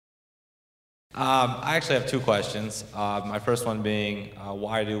I actually have two questions. My first one being,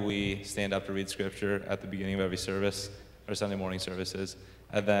 why do we stand up to read Scripture at the beginning of every service, or Sunday morning services?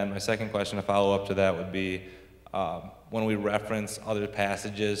 And then my second question, a follow-up to that, would be, when we reference other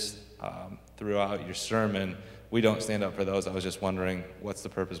passages throughout your sermon, we don't stand up for those. I was just wondering, what's the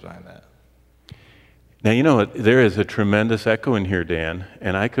purpose behind that? Now, you know what? There is a tremendous echo in here, Dan,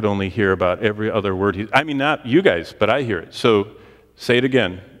 and I could only hear about every other word. I mean, not you guys, but I hear it. So say it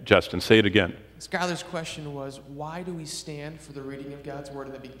again, Justin. Say it again. Skylar's question was, why do we stand for the reading of God's Word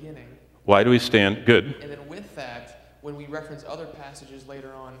in the beginning? Why do we stand? Good. And then with that, when we reference other passages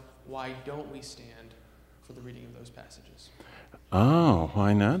later on, why don't we stand for the reading of those passages? Oh,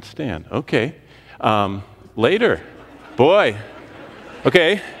 why not stand? Okay. Later. Boy.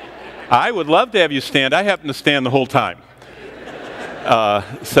 Okay. I would love to have you stand. I happen to stand the whole time.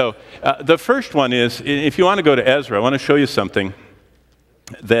 The first one is, if you want to go to Ezra, I want to show you something.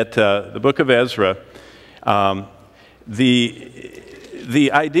 That the book of Ezra,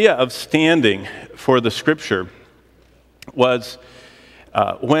 the idea of standing for the Scripture was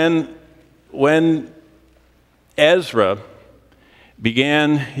when Ezra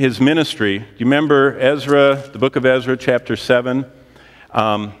began his ministry. Do you remember Ezra, the book of Ezra, chapter 7?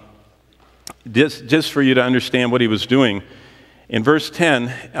 Just for you to understand what he was doing. In verse 10,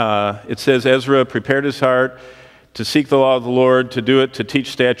 it says, Ezra prepared his heart to seek the law of the Lord, to do it, to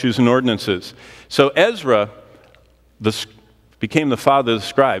teach statutes and ordinances. So Ezra became the father of the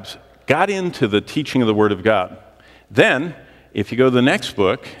scribes, got into the teaching of the Word of God. Then, if you go to the next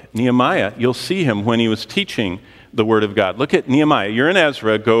book, Nehemiah, you'll see him when he was teaching the Word of God. Look at Nehemiah. You're in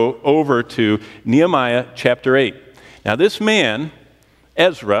Ezra. Go over to Nehemiah chapter 8. Now this man,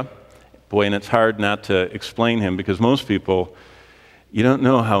 Ezra, boy, and it's hard not to explain him because most people, you don't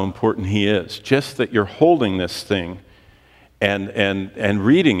know how important he is. Just that you're holding this thing and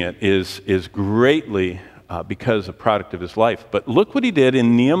reading it is greatly because a product of his life. But look what he did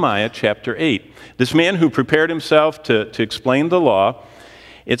in Nehemiah chapter 8. This man who prepared himself to explain the law,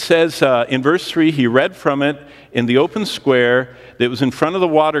 it says in verse 3, he read from it in the open square that was in front of the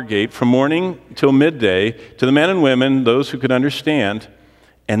water gate from morning till midday to the men and women, those who could understand.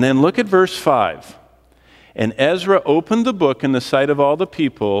 And then look at verse 5. And Ezra opened the book in the sight of all the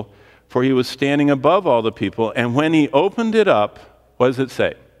people, for he was standing above all the people. And when he opened it up, what does it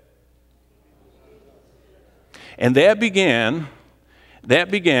say? And that began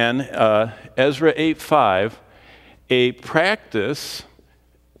Ezra 8:5, a practice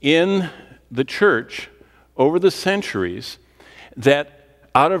in the church over the centuries that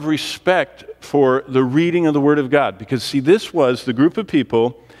out of respect for the reading of the Word of God. Because, see, this was the group of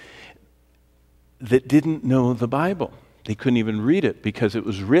people that didn't know the Bible. They couldn't even read it because it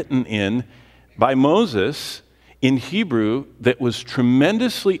was written by Moses in Hebrew that was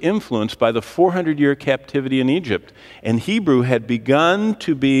tremendously influenced by the 400-year captivity in Egypt. And Hebrew had begun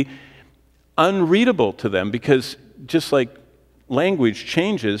to be unreadable to them because just like language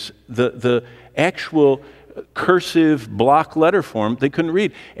changes, the actual cursive block letter form, they couldn't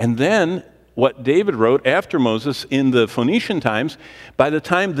read. And then what David wrote after Moses in the Phoenician times, by the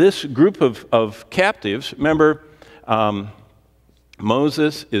time this group of captives, remember,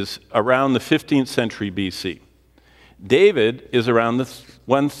 Moses is around the 15th century BC. David is around the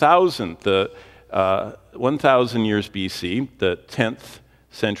 1000 years BC, the 10th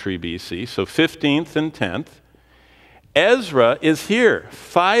century BC, so 15th and 10th. Ezra is here,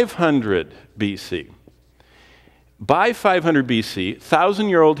 500 BC. By 500 BC,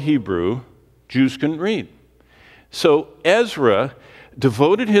 1,000-year-old Hebrew, Jews couldn't read. So Ezra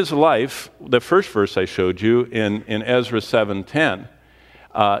devoted his life, the first verse I showed you in Ezra 7:10,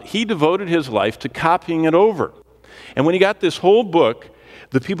 he devoted his life to copying it over. And when he got this whole book,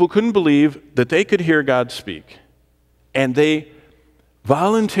 the people couldn't believe that they could hear God speak. And they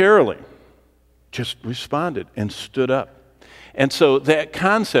voluntarily just responded and stood up. And so that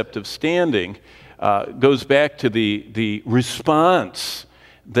concept of standing goes back to the response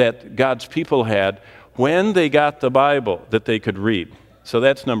that God's people had when they got the Bible that they could read. So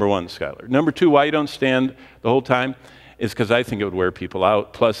that's number one, Skylar. Number two, why you don't stand the whole time is because I think it would wear people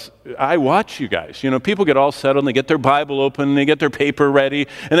out. Plus, I watch you guys. You know, people get all settled, and they get their Bible open, and they get their paper ready,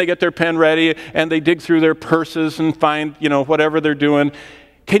 and they get their pen ready, and they dig through their purses and find, you know, whatever they're doing.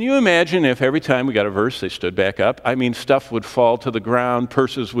 Can you imagine if every time we got a verse, they stood back up? I mean, stuff would fall to the ground,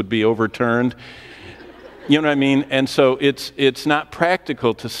 purses would be overturned. You know what I mean? And so it's not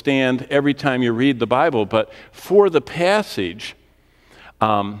practical to stand every time you read the Bible, but for the passage,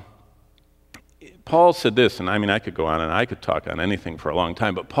 Paul said this, and I mean, I could go on and I could talk on anything for a long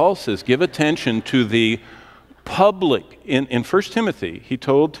time, but Paul says, give attention to the public. In 1 Timothy, he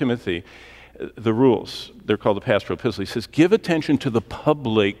told Timothy the rules. They're called the pastoral epistle. He says, give attention to the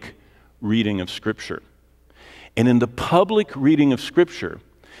public reading of Scripture. And in the public reading of Scripture,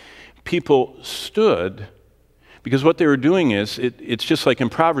 people stood, because what they were doing is, it's just like in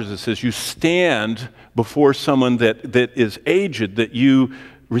Proverbs, it says, you stand before someone that is aged, that you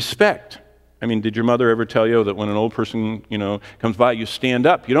respect. I mean, did your mother ever tell you that when an old person, comes by, you stand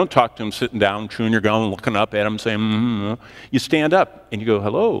up? You don't talk to them sitting down, chewing your gum, looking up at them, saying, mm-hmm. You stand up and you go,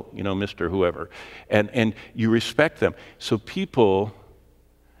 hello, Mr. Whoever. And you respect them. So people,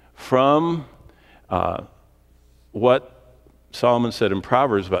 from what Solomon said in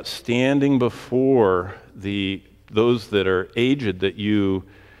Proverbs about standing before those that are aged that you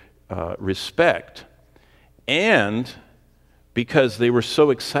respect, and because they were so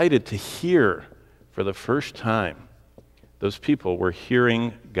excited to hear for the first time, those people were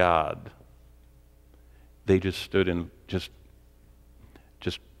hearing God. They just stood in just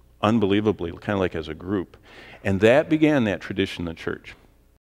unbelievably, kind of like as a group. And that began that tradition in the church.